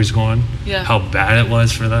recovery's going, how bad it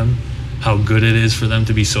was for them, how good it is for them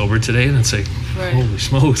to be sober today. And it's like, holy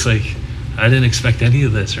smokes, like, I didn't expect any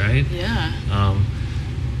of this, right? Yeah.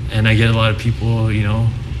 And I get a lot of people, you know,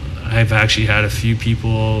 I've actually had a few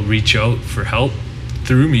people reach out for help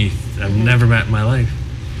through me that I've never met in my life.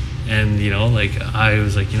 And, you know, like, I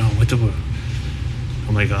was like, you know,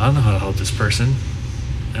 I'm like, I don't know how to help this person.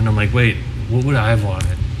 And I'm like, wait, what would I have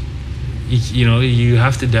wanted? You know, you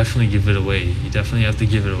have to definitely give it away. You definitely have to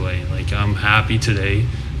give it away. Like, I'm happy today,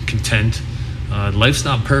 content. Life's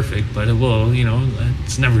not perfect, but it will, you know,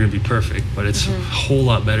 it's never going to be perfect, but it's a whole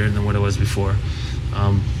lot better than what it was before.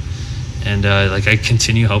 Like, I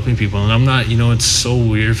continue helping people, and I'm not, you know, it's so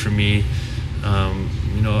weird for me.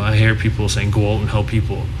 You know, I hear people saying, go out and help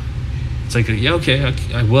people. It's like, yeah, okay,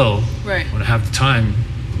 I will when I have the time.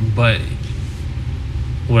 But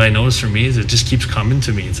what I notice for me is it just keeps coming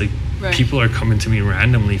to me. It's like, people are coming to me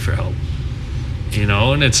randomly for help, you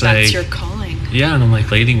know, and it's that's your calling. Yeah, and I'm like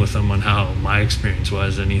relating with him on how my experience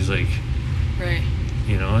was, and he's like,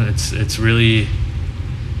 you know, it's really,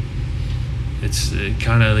 it's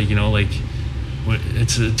kind of, you know, like,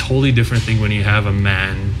 it's a totally different thing when you have a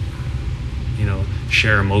man, you know,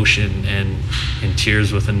 share emotion and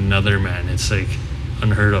tears with another man. It's like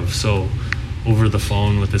unheard of. So over the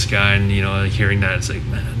phone with this guy, and, you know, hearing that, it's like,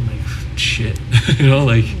 man, like, shit. You know,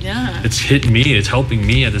 like, it's hitting me, it's helping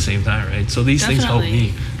me at the same time, right? So these things help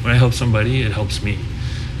me. When I help somebody, it helps me.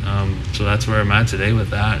 So that's where I'm at today with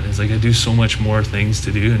that. It's like, I do so much more things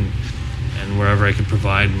to do, and wherever I can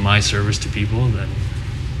provide my service to people, then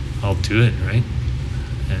I'll do it, right?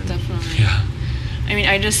 And definitely. Yeah. I mean,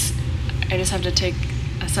 I just have to take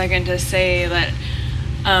a second to say that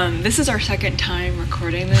this is our second time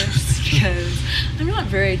recording this because I'm not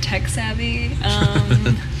very tech savvy.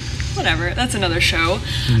 Whatever, that's another show.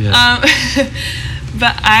 Yeah.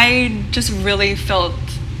 But I just really felt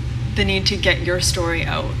the need to get your story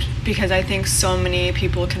out because I think so many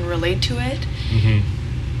people can relate to it.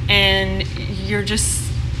 And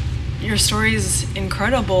your story is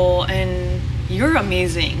incredible, and you're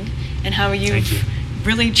amazing, and how you've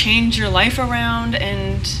really changed your life around,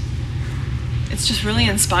 and it's just really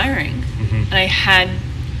inspiring. And I had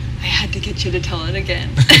to get you to tell it again.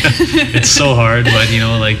 It's so hard, but, you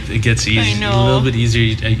know, like, it gets easy, a little bit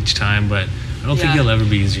easier each time, but I don't think it'll ever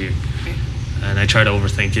be easier. and I try to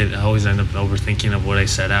overthink it. I always end up overthinking of what I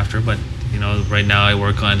said after, but right now I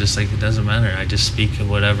work on just like, it doesn't matter. I just speak of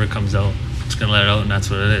whatever comes out. I'm just gonna let it out, and that's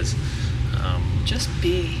what it is. Just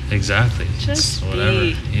be. Exactly. Just whatever,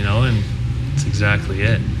 be. And that's exactly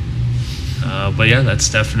it. But yeah, that's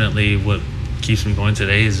definitely what keeps me going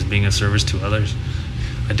today, is being a service to others.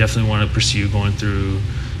 I definitely want to pursue going through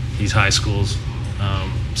these high schools,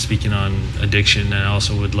 speaking on addiction, and I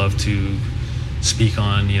also would love to speak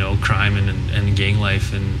on crime and gang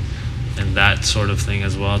life and that sort of thing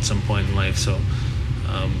as well at some point in life. So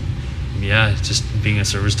yeah, just being a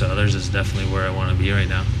service to others is definitely where I want to be right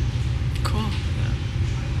now. Cool. Yeah.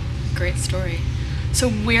 Great story. So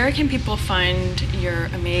where can people find your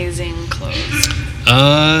amazing clothes?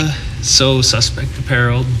 So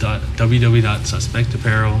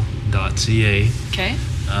www.suspectapparel.ca Okay.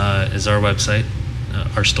 Is our website,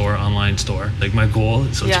 our store, online store. Like my goal,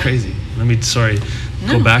 so it's crazy.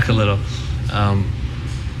 Go back a little.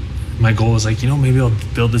 My goal is like, maybe I'll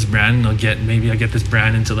build this brand and I get this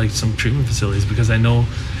brand into like some treatment facilities, because I know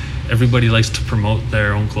everybody likes to promote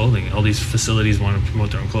their own clothing. All these facilities want to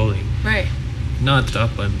promote their own clothing. Right. Not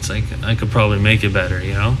stuff, but it's like I could probably make it better,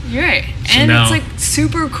 You're right. So and now, it's like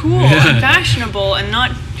super cool and fashionable, and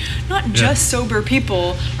not just sober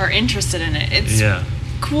people are interested in it. It's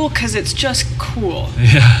cool because it's just cool.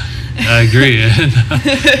 Yeah, I agree.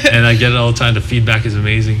 And I get it all the time. The feedback is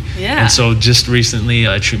amazing. Yeah. And so just recently,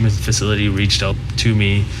 a treatment facility reached out to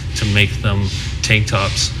me to make them tank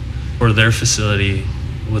tops for their facility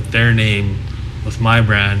with their name, with my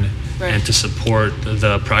brand. Right. And to support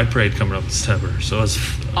the Pride Parade coming up in September. So it's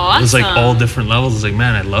like all different levels. It's like,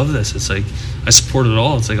 man, I love this. It's like, I support it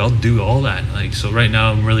all. It's like, I'll do all that. Like, so right now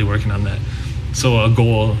I'm really working on that. So a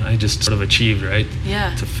goal I just sort of achieved, right?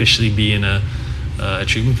 Yeah. To officially be in a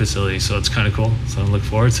treatment facility. So it's kind of cool. So I look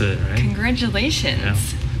forward to it, right? Congratulations. Yeah.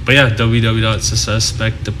 But yeah,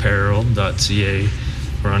 www.suspectapparel.ca.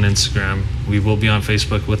 We're on Instagram. We will be on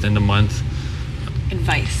Facebook within the month.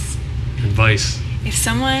 Advice. If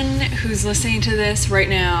someone who's listening to this right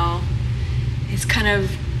now is kind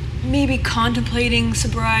of maybe contemplating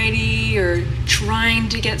sobriety or trying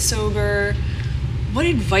to get sober, what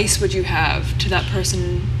advice would you have to that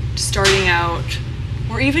person starting out,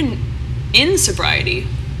 or even in sobriety?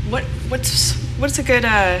 What's a good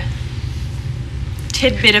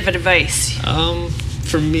tidbit of advice?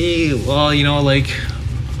 For me, well,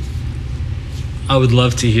 I would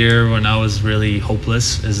love to hear when I was really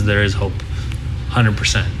hopeless, is there is hope. 100%.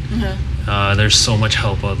 Mm-hmm. There's so much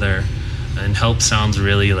help out there, and help sounds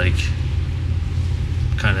really like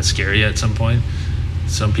kind of scary at some point.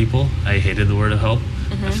 Some people, I hated the word of help.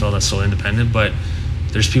 Mm-hmm. I felt that's so independent, but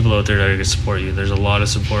there's people out there that are going to support you. There's a lot of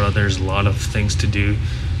support out there. There's a lot of things to do.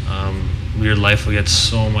 Your life will get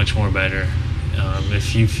so much more better.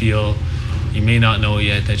 If you feel, you may not know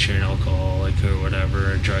yet that you're an alcoholic or whatever,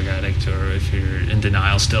 or a drug addict, or if you're in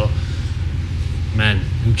denial still, man,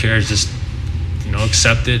 who cares? Just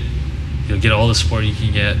accept it. You'll get all the support you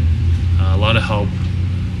can get, a lot of help,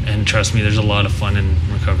 and trust me, there's a lot of fun in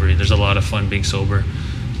recovery. There's a lot of fun being sober.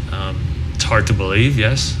 It's hard to believe,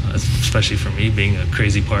 yes, especially for me, being a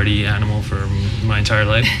crazy party animal for my entire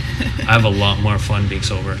life. I have a lot more fun being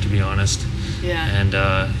sober, to be honest. Yeah. And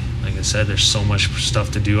like I said, there's so much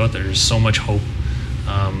stuff to do out there. There's so much hope,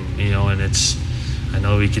 and I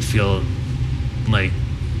know we could feel like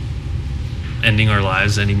ending our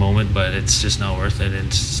lives any moment, but it's just not worth it.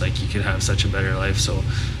 It's like you could have such a better life. So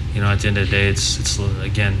at the end of the day, it's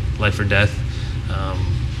again, life or death,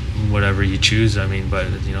 whatever you choose.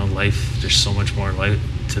 But life, there's so much more life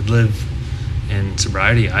to live in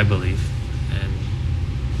sobriety, I believe, and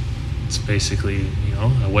it's basically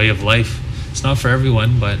a way of life. It's not for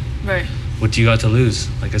everyone, but right. What do you got to lose?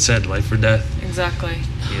 Like I said, life or death. Exactly.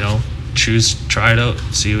 Try it out,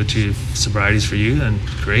 see what sobriety's for you, and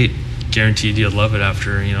great. Guaranteed you'll love it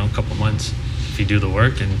after a couple months. If you do the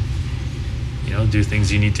work and do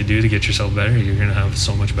things you need to do to get yourself better, you're gonna have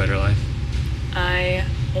so much better life. I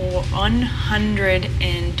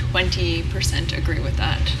 120% agree with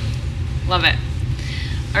that. Love it.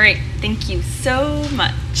 All right, thank you so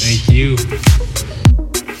much. Thank you.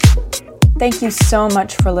 Thank you so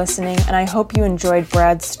much for listening, and I hope you enjoyed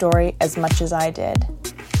Brad's story as much as I did.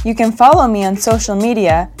 You can follow me on social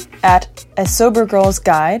media at A Sober Girl's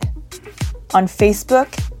Guide, on Facebook,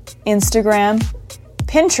 Instagram,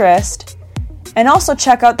 Pinterest, and also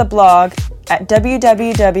check out the blog at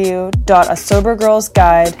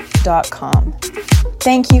www.asobergirlsguide.com.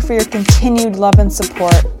 Thank you for your continued love and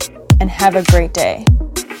support, and have a great day.